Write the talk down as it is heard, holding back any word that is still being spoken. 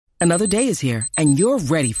Another day is here, and you're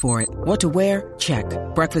ready for it. What to wear? Check.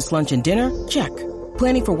 Breakfast, lunch, and dinner? Check.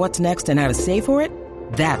 Planning for what's next and how to save for it?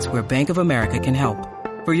 That's where Bank of America can help.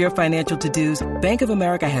 For your financial to-dos, Bank of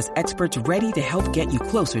America has experts ready to help get you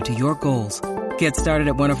closer to your goals. Get started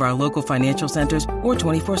at one of our local financial centers or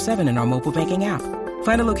 24/7 in our mobile banking app.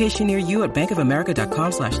 Find a location near you at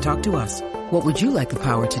bankofamerica.com/talktous. What would you like the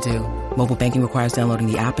power to do? Mobile banking requires downloading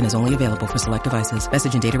the app and is only available for select devices.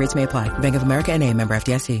 Message and data rates may apply. Bank of America N.A., member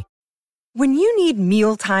FDIC. When you need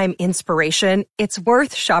mealtime inspiration, it's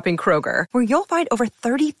worth shopping Kroger, where you'll find over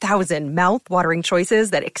 30,000 mouth-watering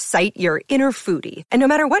choices that excite your inner foodie. And no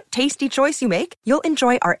matter what tasty choice you make, you'll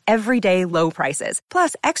enjoy our everyday low prices,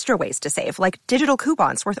 plus extra ways to save, like digital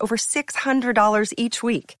coupons worth over $600 each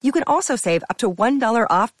week. You can also save up to $1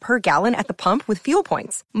 off per gallon at the pump with fuel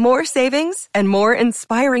points. More savings and more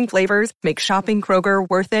inspiring flavors make shopping Kroger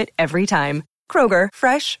worth it every time. Kroger,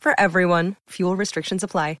 fresh for everyone. Fuel restrictions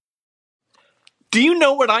apply. Do you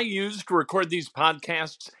know what I use to record these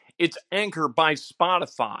podcasts? It's Anchor by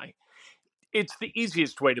Spotify. It's the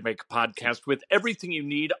easiest way to make a podcast with everything you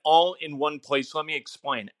need all in one place. Let me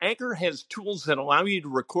explain. Anchor has tools that allow you to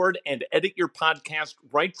record and edit your podcast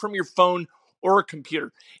right from your phone or a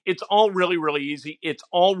computer. It's all really, really easy. It's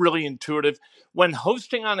all really intuitive. When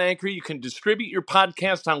hosting on Anchor, you can distribute your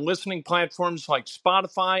podcast on listening platforms like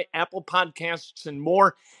Spotify, Apple Podcasts, and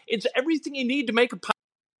more. It's everything you need to make a podcast.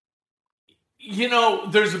 You know,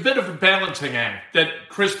 there's a bit of a balancing act that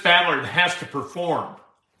Chris Ballard has to perform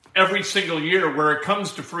every single year where it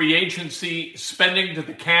comes to free agency, spending to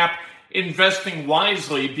the cap, investing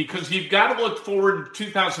wisely, because you've got to look forward to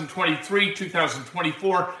 2023,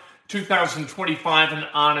 2024, 2025, and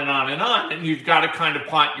on and on and on. And you've got to kind of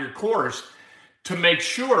plot your course to make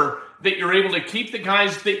sure that you're able to keep the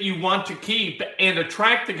guys that you want to keep and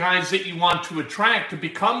attract the guys that you want to attract to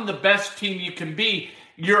become the best team you can be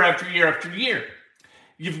year after year after year.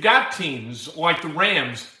 You've got teams like the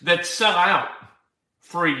Rams that sell out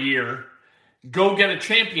for a year, go get a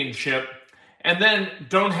championship, and then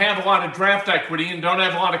don't have a lot of draft equity and don't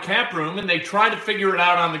have a lot of cap room, and they try to figure it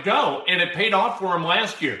out on the go, and it paid off for them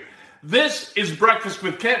last year. This is Breakfast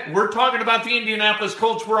with Kent. We're talking about the Indianapolis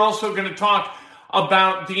Colts. We're also going to talk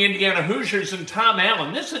about the Indiana Hoosiers and Tom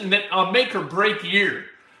Allen. This is a make-or-break year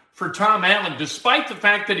for Tom Allen, despite the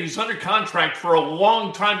fact that he's under contract for a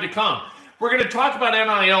long time to come. We're going to talk about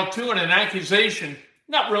NIL too, and an accusation,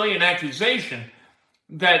 not really an accusation,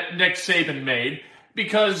 that Nick Saban made,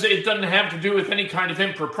 because it doesn't have to do with any kind of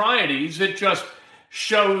improprieties. It just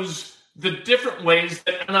shows the different ways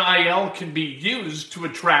that NIL can be used to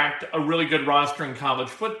attract a really good roster in college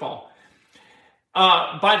football.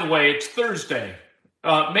 By the way, it's Thursday,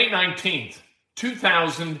 May 19th,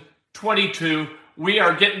 2022. We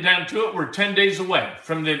are getting down to it. We're 10 days away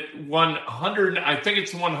from the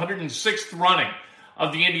 106th running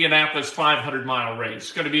of the Indianapolis 500-mile race.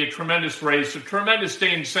 It's going to be a tremendous race, a tremendous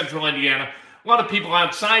day in central Indiana. A lot of people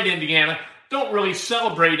outside Indiana don't really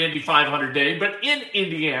celebrate Indy 500 Day, but in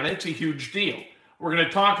Indiana, it's a huge deal. We're going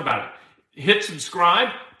to talk about it. Hit subscribe,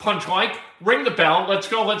 punch like, ring the bell. Let's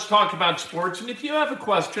go. Let's talk about sports. And if you have a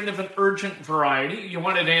question of an urgent variety, you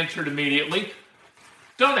want it answered immediately,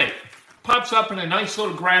 donate. Pops up in a nice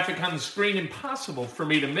little graphic on the screen. Impossible for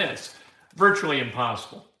me to miss. Virtually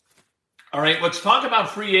impossible. All right, let's talk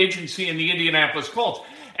about free agency in the Indianapolis Colts.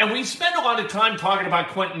 And we spend a lot of time talking about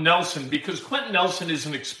Quenton Nelson because Quenton Nelson is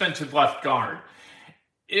an expensive left guard.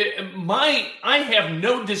 I have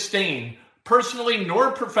no disdain, personally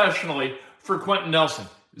nor professionally, for Quenton Nelson.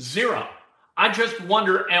 Zero. I just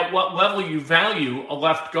wonder at what level you value a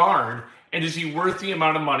left guard, and is he worth the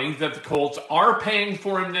amount of money that the Colts are paying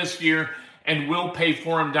for him this year and will pay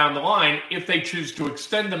for him down the line if they choose to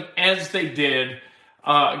extend them as they did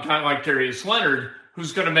a guy like Darius Leonard,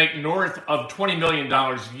 who's going to make north of $20 million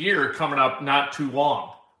a year coming up not too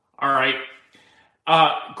long. All right.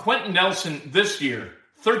 Quenton Nelson this year,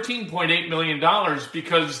 $13.8 million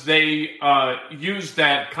because they used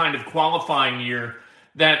that kind of qualifying year,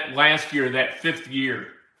 that last year, that fifth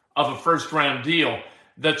year of a first-round deal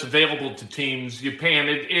that's available to teams. You pay them.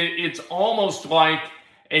 It's almost like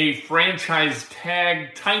a franchise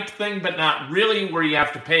tag type thing, but not really, where you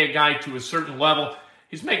have to pay a guy to a certain level.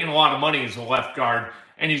 He's making a lot of money as a left guard,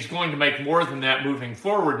 and he's going to make more than that moving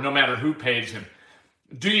forward, no matter who pays him.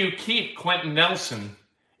 Do you keep Quenton Nelson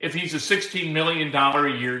if he's a $16 million a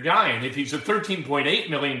year guy? And if he's a $13.8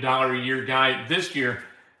 million a year guy this year,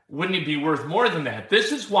 wouldn't he be worth more than that?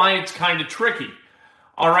 This is why it's kind of tricky.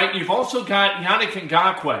 All right, you've also got Yannick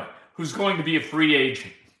Ngakoue, who's going to be a free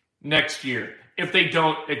agent next year if they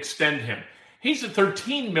don't extend him. He's a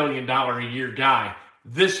 $13 million a year guy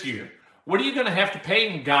this year. What are you going to have to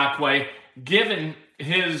pay Ngakoue given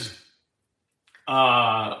his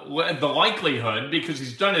the likelihood, because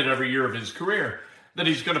he's done it every year of his career, that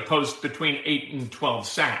he's going to post between 8 and 12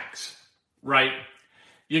 sacks, right?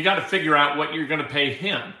 You got to figure out what you're going to pay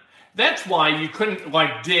him. That's why you couldn't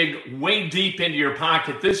dig way deep into your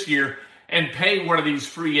pocket this year and pay one of these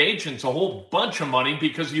free agents a whole bunch of money,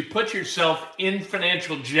 because you put yourself in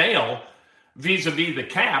financial jail vis-a-vis the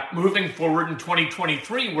cap moving forward in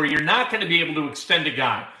 2023, where you're not going to be able to extend a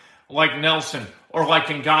guy like Nelson or like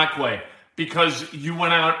Ngakoue because you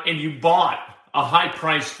went out and you bought a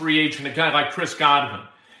high-priced free agent, a guy like Chris Godwin.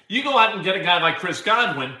 You go out and get a guy like Chris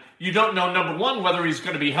Godwin, you don't know, number one, whether he's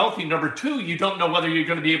going to be healthy. Number two, you don't know whether you're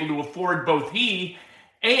going to be able to afford both he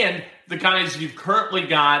and the guys you've currently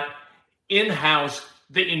got in-house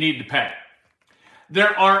that you need to pay.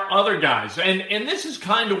 There are other guys, and this is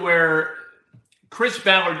kind of where Chris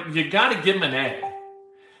Ballard, you got to give him an A.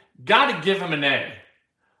 Got to give him an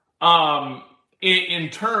A. In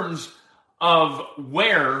terms of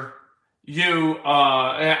where you,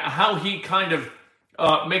 how he kind of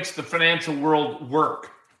makes the financial world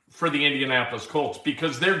work for the Indianapolis Colts,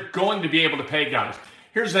 because they're going to be able to pay guys.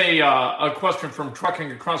 Here's a question from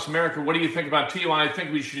Trucking Across America. What do you think about T.Y.? I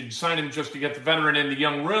think we should sign him just to get the veteran in the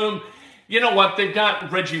young room. You know what? They've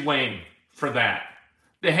got Reggie Wayne for that.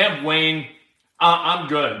 They have Wayne. I'm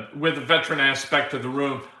good with the veteran aspect of the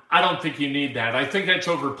room. I don't think you need that. I think that's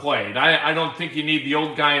overplayed. I don't think you need the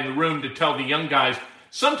old guy in the room to tell the young guys.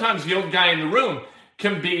 Sometimes the old guy in the room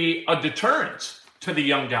can be a deterrence to the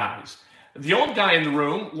young guys. The old guy in the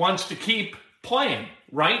room wants to keep playing,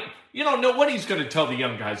 right? You don't know what he's going to tell the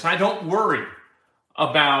young guys. I don't worry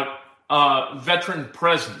about veteran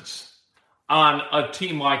presence on a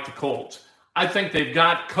team like the Colts. I think they've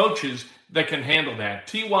got coaches that can handle that.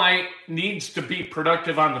 T.Y. needs to be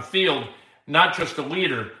productive on the field, not just a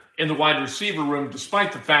leader in the wide receiver room,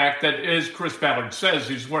 despite the fact that, as Chris Ballard says,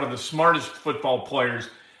 he's one of the smartest football players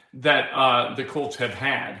that the Colts have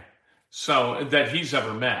had, so that he's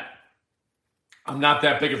ever met. I'm not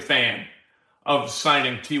that big a fan of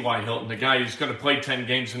signing T.Y. Hilton, the guy who's going to play 10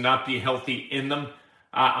 games and not be healthy in them.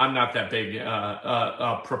 I'm not that big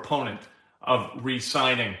a proponent of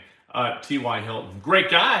re-signing T.Y. Hilton.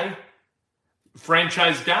 Great guy,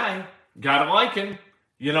 franchise guy, gotta like him.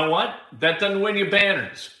 You know what? That doesn't win you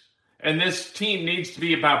banners. And this team needs to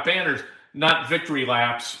be about banners, not victory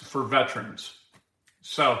laps for veterans.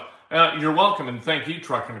 So you're welcome, and thank you,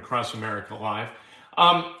 Trucking Across America Live.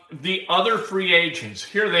 The other free agents,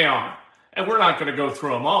 here they are. And we're not going to go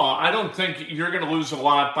through them all. I don't think you're going to lose a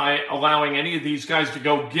lot by allowing any of these guys to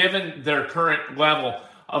go, given their current level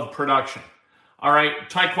of production. All right,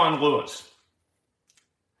 Tyquan Lewis.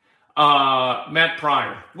 Matt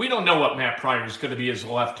Pryor. We don't know what Matt Pryor is going to be as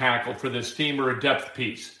a left tackle for this team or a depth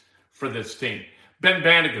piece for this team. Ben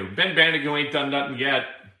Bandigoud. Ben Bandigoud ain't done nothing yet.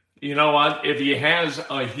 You know what? If he has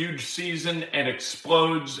a huge season and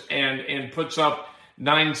explodes and puts up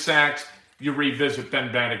 9 sacks, you revisit Ben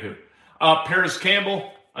Bandigoud. Paris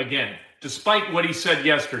Campbell, again, despite what he said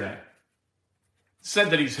yesterday,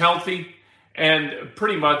 said that he's healthy, and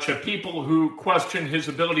pretty much people who question his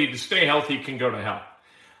ability to stay healthy can go to hell.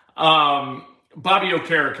 Bobby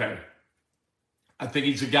Okereke, I think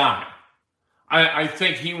he's a guy. I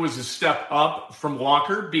think he was a step up from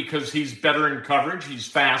Walker because he's better in coverage, he's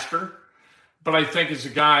faster, but I think he's a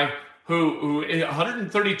guy who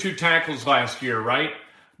 132 tackles last year, right?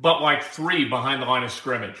 But like 3 behind the line of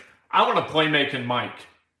scrimmage. I want a playmaking Mike,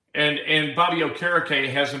 and Bobby Okereke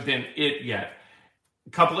hasn't been it yet. A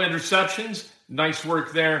couple interceptions, nice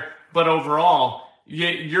work there, but overall,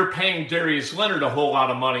 you're paying Darius Leonard a whole lot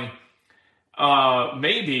of money.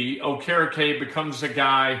 Maybe Okereke becomes a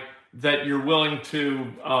guy that you're willing to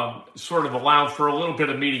sort of allow for a little bit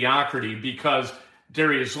of mediocrity because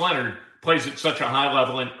Darius Leonard plays at such a high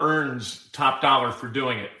level and earns top dollar for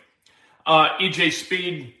doing it. EJ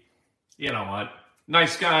Speed, you know what?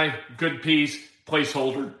 Nice guy, good piece,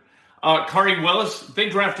 placeholder. Khari Willis, they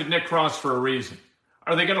drafted Nick Cross for a reason.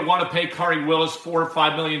 Are they going to want to pay Khari Willis $4 or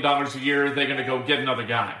 $5 million a year? Are they going to go get another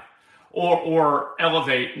guy? Or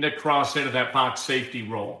elevate Nick Cross into that box safety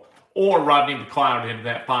role? Or Rodney McLeod into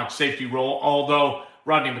that box safety role, although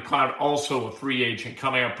Rodney McLeod also a free agent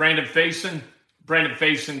coming up. Brandon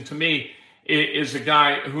Facyson, to me, is a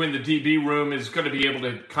guy who in the DB room is going to be able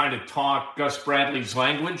to kind of talk Gus Bradley's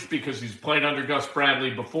language because he's played under Gus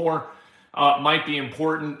Bradley before. Might be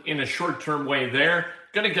important in a short-term way there.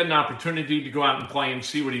 Going to get an opportunity to go out and play and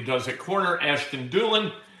see what he does at corner. Ashton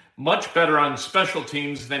Dulin, much better on special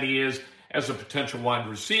teams than he is as a potential wide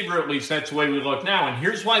receiver. At least that's the way we look now. And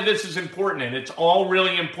here's why this is important, and it's all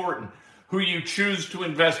really important. who you choose to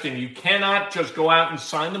invest in. You cannot just go out and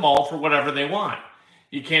sign them all for whatever they want.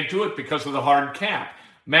 You can't do it because of the hard cap.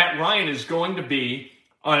 Matt Ryan is going to be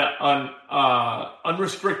an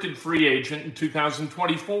unrestricted free agent in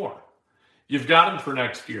 2024. You've got him for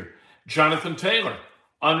next year. Jonathan Taylor,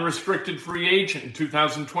 unrestricted free agent in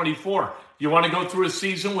 2024. You want to go through a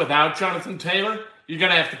season without Jonathan Taylor? You're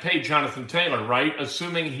going to have to pay Jonathan Taylor, right?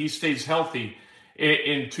 Assuming he stays healthy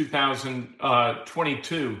in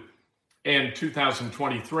 2022 and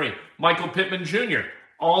 2023. Michael Pittman Jr.,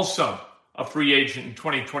 also a free agent in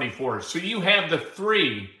 2024. So you have the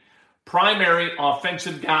three primary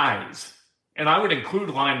offensive guys, and I would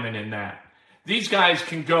include linemen in that. These guys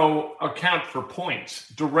can go account for points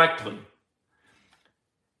directly.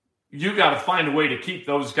 You got to find a way to keep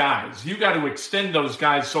those guys. You got to extend those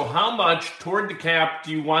guys. So how much toward the cap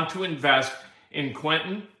do you want to invest in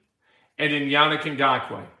Quentin and in Yannick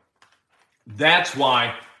Ngakoue? That's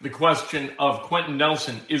why the question of Quentin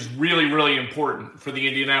Nelson is really, really important for the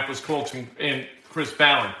Indianapolis Colts and Chris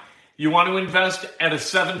Ballard. You want to invest at a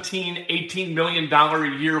 $17, $18 million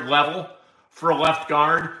a year level for a left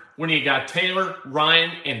guard when you got Taylor, Ryan,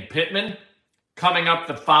 and Pittman coming up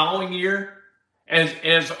the following year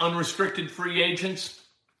as unrestricted free agents?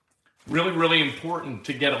 Really, really important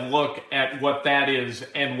to get a look at what that is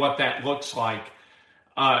and what that looks like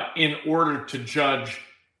in order to judge,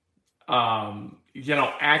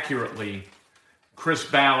 accurately Chris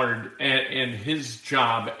Ballard and his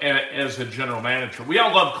job as a general manager. We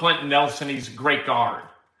all love Quentin Nelson. He's a great guard.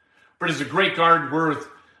 But is a great guard worth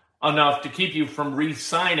enough to keep you from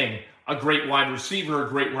re-signing a great wide receiver, a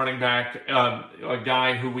great running back, a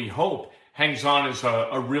guy who we hope hangs on as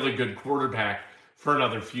a really good quarterback for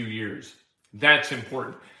another few years? That's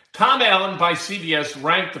important. Tom Allen by CBS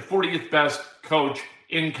ranked the 40th best coach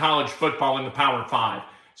in college football in the Power 5.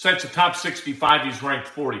 So that's a top 65. He's ranked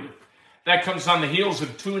 40th. That comes on the heels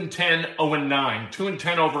of 2-10, 0-9.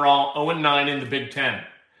 2-10 overall, 0-9 in the Big Ten.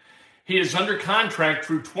 He is under contract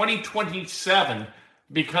through 2027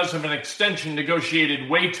 because of an extension negotiated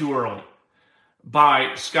way too early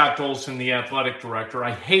by Scott Dolson, the athletic director.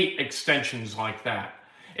 I hate extensions like that.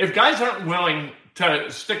 If guys aren't willing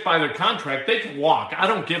to stick by their contract, they can walk. I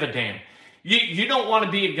don't give a damn. You don't want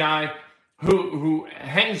to be a guy who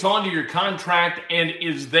hangs on to your contract and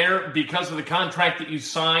is there because of the contract that you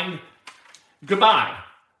signed. Goodbye.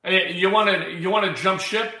 You want to jump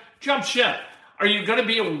ship? Jump ship. Are you going to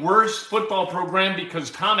be a worse football program because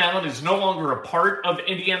Tom Allen is no longer a part of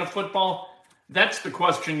Indiana football? That's the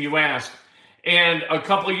question you ask. And a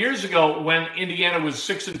couple of years ago, when Indiana was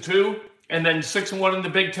 6-2 and then 6-1 in the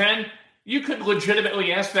Big Ten, you could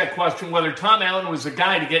legitimately ask that question whether Tom Allen was a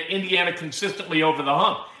guy to get Indiana consistently over the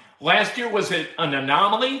hump. Last year, was it an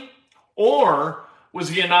anomaly, or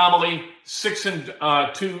was the anomaly 6-2,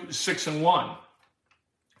 6-1?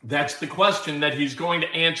 That's the question that he's going to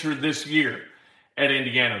answer this year at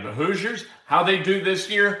Indiana. The Hoosiers, how they do this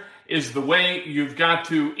year is the way you've got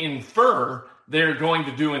to infer they're going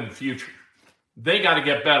to do in the future. They got to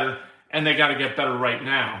get better, and they got to get better right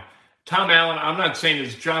now. Tom Allen, I'm not saying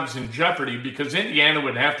his job's in jeopardy because Indiana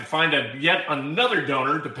would have to find yet another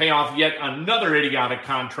donor to pay off yet another idiotic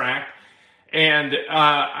contract. And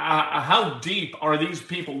how deep are these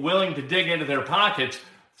people willing to dig into their pockets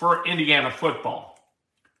for Indiana football?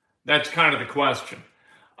 That's kind of the question.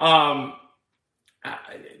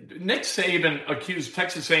 Nick Saban accused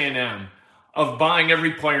Texas A&M of buying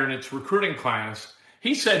every player in its recruiting class.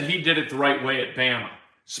 He said he did it the right way at Bama.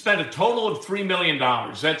 Spent a total of $3 million.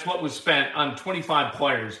 That's what was spent on 25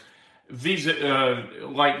 players via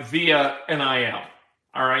NIL.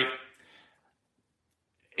 All right.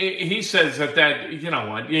 He says that you know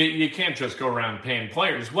what, you can't just go around paying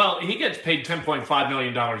players. Well, he gets paid $10.5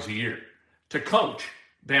 million a year to coach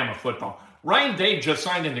Bama football. Ryan Day just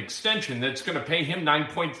signed an extension that's going to pay him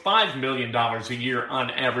 $9.5 million a year on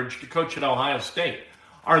average to coach at Ohio State.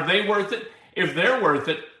 Are they worth it? If they're worth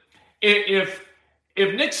it, if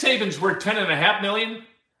Nick Saban's worth $10.5 million,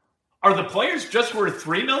 are the players just worth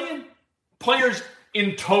 $3 million? Players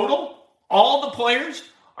in total, all the players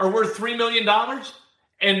are worth $3 million,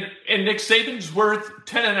 and Nick Saban's worth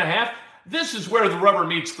 $10.5. This is where the rubber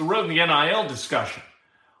meets the road in the NIL discussion.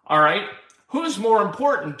 All right, who's more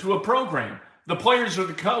important to a program, the players or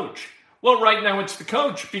the coach? Well, right now it's the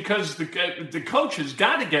coach because the coach has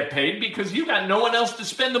got to get paid because you got no one else to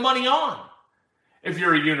spend the money on. If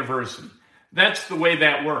you're a university, that's the way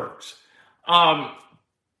that works.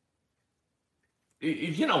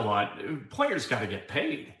 You know what? Players got to get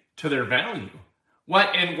paid to their value.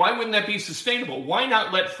 Why wouldn't that be sustainable? Why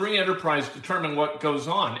not let free enterprise determine what goes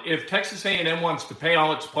on? If Texas A&M wants to pay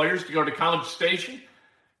all its players to go to College Station,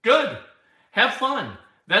 good. Have fun.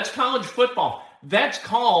 That's college football. That's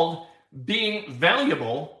called being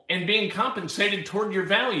valuable and being compensated toward your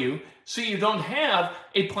value, so you don't have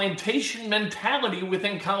a plantation mentality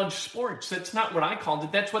within college sports. That's not what I called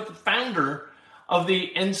it. That's what the founder of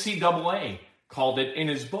the NCAA called it in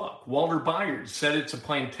his book. Walter Byers said it's a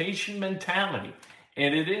plantation mentality,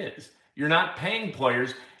 and it is. You're not paying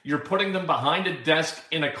players. You're putting them behind a desk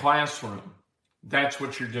in a classroom. That's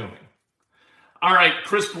what you're doing. All right,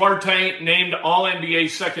 Chris Duarte named All-NBA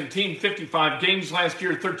second team, 55 games last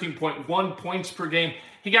year, 13.1 points per game.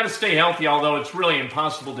 He got to stay healthy, although it's really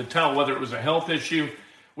impossible to tell whether it was a health issue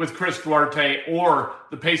with Chris Duarte or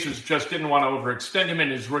the Pacers just didn't want to overextend him in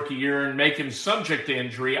his rookie year and make him subject to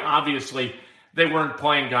injury. Obviously, they weren't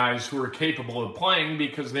playing guys who were capable of playing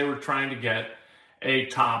because they were trying to get a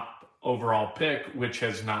top overall pick, which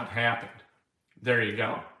has not happened. There you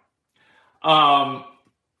go.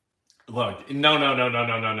 Look,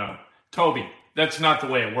 no. Toby, that's not the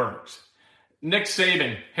way it works. Nick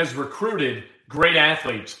Saban has recruited great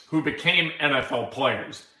athletes who became NFL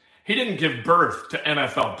players. He didn't give birth to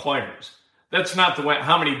NFL players. That's not the way.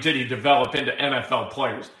 How many did he develop into NFL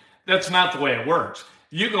players? That's not the way it works.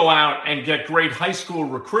 You go out and get great high school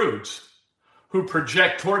recruits who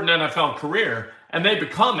project toward an NFL career, and they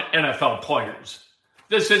become NFL players.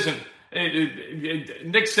 This isn't.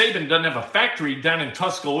 Nick Saban doesn't have a factory down in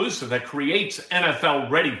Tuscaloosa that creates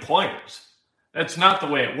NFL-ready players. That's not the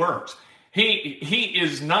way it works. He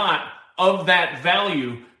is not of that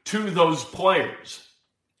value to those players.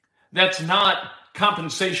 That's not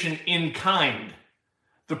compensation in kind.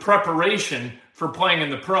 The preparation for playing in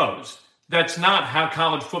the pros. That's not how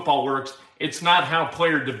college football works. It's not how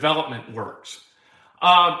player development works.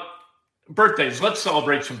 Birthdays. Let's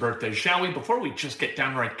celebrate some birthdays, shall we? Before we just get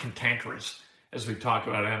downright cantankerous as we talk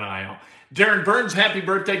about NIL. Darren Burns, happy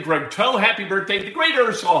birthday. Greg Toe, happy birthday. The great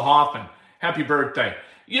Ursula Hoffman, happy birthday.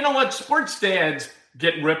 You know what? Sports dads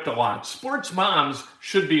get ripped a lot. Sports moms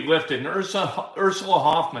should be lifted. And Ursula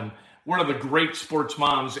Hoffman, one of the great sports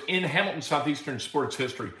moms in Hamilton Southeastern sports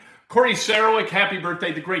history. Corey Sarowick, happy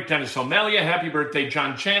birthday. The great Dennis O'Melia, happy birthday.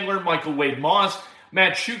 John Chandler, Michael Wade Moss,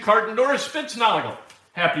 Matt Shukart, and Doris Spitznagel.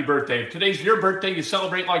 Happy birthday. If today's your birthday, you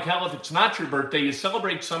celebrate like hell. If it's not your birthday, you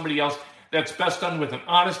celebrate somebody else. That's best done with an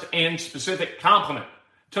honest and specific compliment.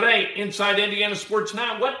 Today, Inside Indiana Sports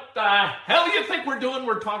Now. What the hell do you think we're doing?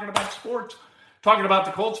 We're talking about sports. Talking about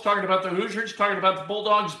the Colts, talking about the Hoosiers, talking about the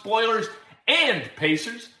Bulldogs, Boilers, and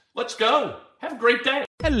Pacers. Let's go. Have a great day.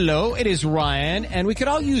 Hello, it is Ryan, and we could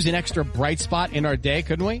all use an extra bright spot in our day,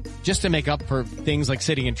 couldn't we? Just to make up for things like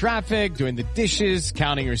sitting in traffic, doing the dishes,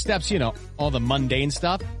 counting your steps, you know, all the mundane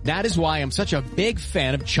stuff. That is why I'm such a big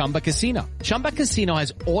fan of Chumba Casino. Chumba Casino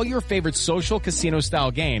has all your favorite social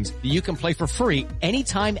casino-style games that you can play for free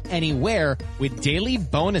anytime, anywhere with daily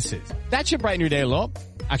bonuses. That should brighten your day a little.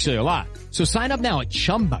 Actually, a lot. So sign up now at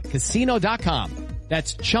ChumbaCasino.com.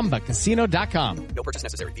 That's ChumbaCasino.com. No purchase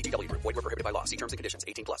necessary. VGW Group. Void where prohibited by law. See terms and conditions.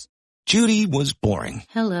 18+. Judy was boring.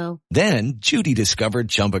 Hello. Then Judy discovered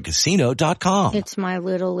ChumbaCasino.com. It's my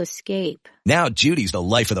little escape. Now Judy's the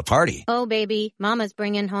life of the party. Oh, baby, mama's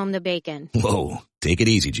bringing home the bacon. Whoa, take it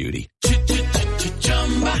easy, Judy.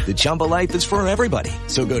 The Chumba life is for everybody.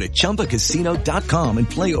 So go to ChumbaCasino.com and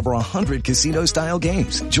play over 100 casino-style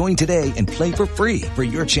games. Join today and play for free for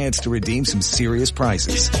your chance to redeem some serious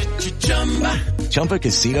prizes.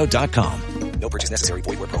 ChumbaCasino.com. No purchase necessary.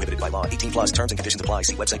 Void where prohibited by law. 18+. Terms and conditions apply.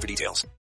 See website for details.